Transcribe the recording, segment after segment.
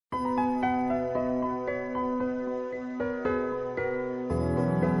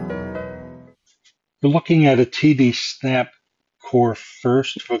We're looking at a TD Snap Core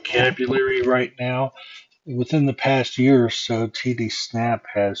First vocabulary right now. Within the past year or so, TD Snap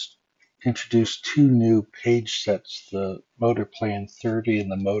has introduced two new page sets, the Motor Plan 30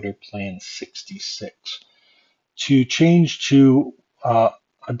 and the Motor Plan 66. To change to a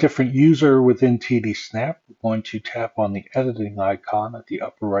different user within TD Snap, we're going to tap on the editing icon at the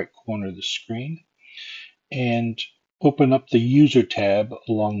upper right corner of the screen and open up the User tab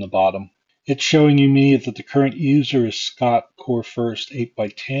along the bottom. It's showing me that the current user is Scott Core First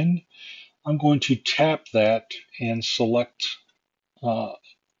 8x10. I'm going to tap that and select uh,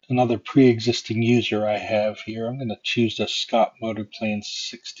 another pre-existing user I have here. I'm going to choose the Scott Motor Plan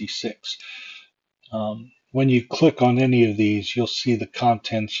 66. When you click on any of these, you'll see the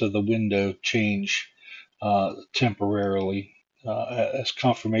contents of the window change temporarily as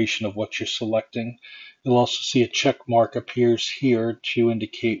confirmation of what you're selecting. You'll also see a check mark appears here to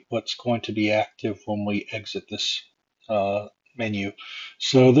indicate what's going to be active when we exit this menu.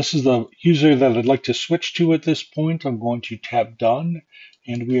 So this is the user that I'd like to switch to at this point. I'm going to tap Done,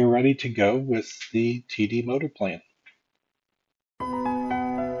 and we are ready to go with the TD Motor Plan.